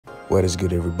What is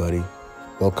good, everybody?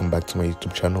 Welcome back to my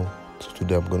YouTube channel. So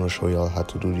today I'm going to show y'all how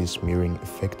to do this mirroring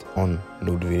effect on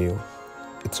NodeVideo.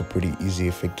 It's a pretty easy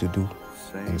effect to do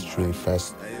and it's really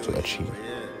fast to achieve.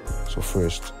 So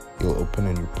first, you'll open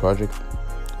a new project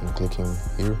and clicking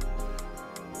here.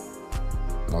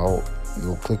 Now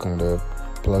you'll click on the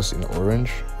plus in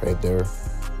orange right there.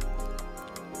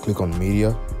 Click on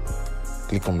media,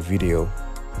 click on video.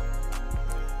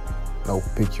 Now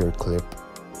pick your clip.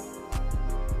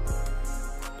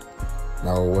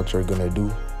 Now what you're gonna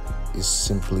do is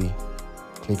simply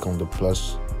click on the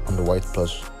plus, on the white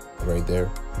plus right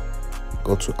there.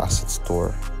 Go to asset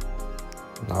store.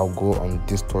 Now go on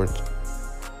distort.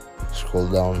 Scroll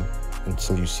down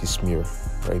until you see smear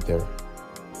right there.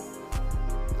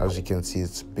 As you can see,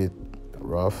 it's a bit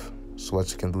rough. So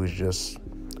what you can do is just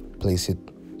place it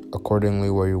accordingly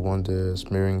where you want the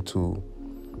smearing to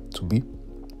be.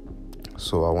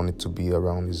 So I want it to be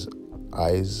around his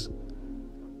eyes,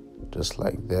 just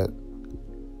like that.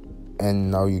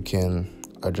 And now you can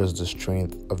adjust the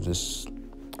strength of this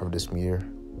mirror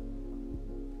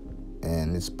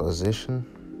and its position.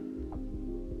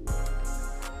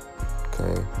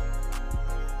 Okay.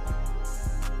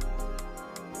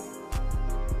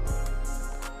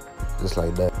 Just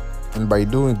like that. And by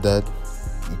doing that,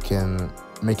 you can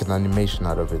make an animation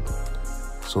out of it.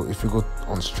 So if you go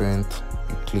on strength,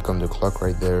 you click on the clock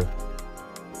right there.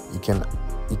 You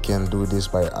can do this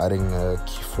by adding a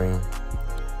keyframe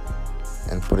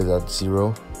and put it at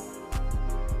 0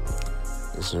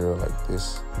 like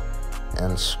this,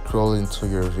 and scroll into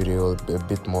your video a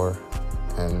bit more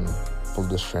and pull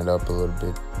the strand up a little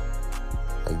bit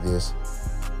like this.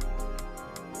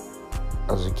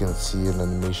 As you can see, an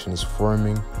animation is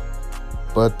forming,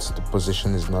 but the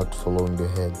position is not following the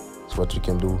head. So what you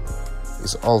can do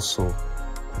is also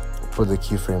put the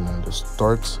keyframe on the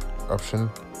start option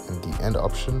and the end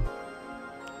option,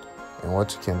 and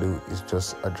what you can do is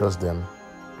just adjust them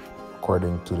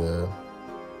according to the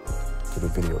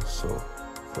video. So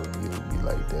for me, it would be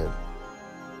like that.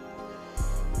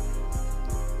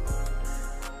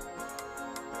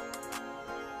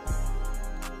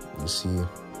 You see,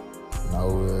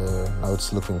 now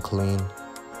it's looking clean.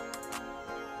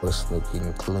 It's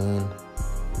looking clean.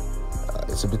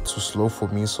 It's a bit too slow for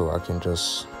me, so I can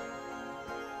just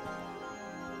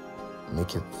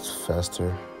make it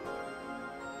faster.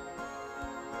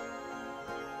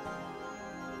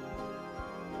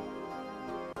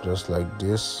 Just like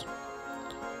this.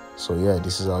 So yeah,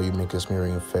 this is how you make a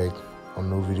smearing effect on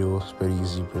NodeVideo. It's very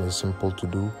easy, pretty simple to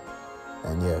do.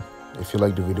 And yeah, if you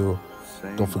like the video,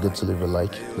 don't forget to leave a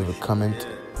like, leave a comment,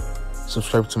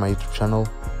 subscribe to my YouTube channel.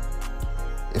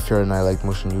 If you're an iLight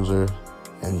Motion user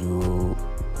and you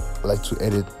like to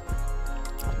edit,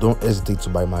 don't hesitate to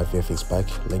buy my VFX pack,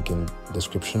 link in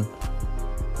description.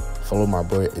 Follow my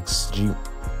boy XG.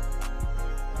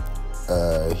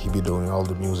 He be doing all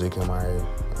the music on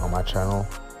my channel,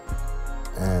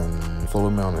 and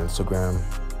follow me on Instagram.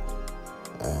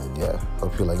 And yeah,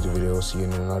 hope you like the video. See you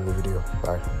in another video.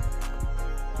 Bye.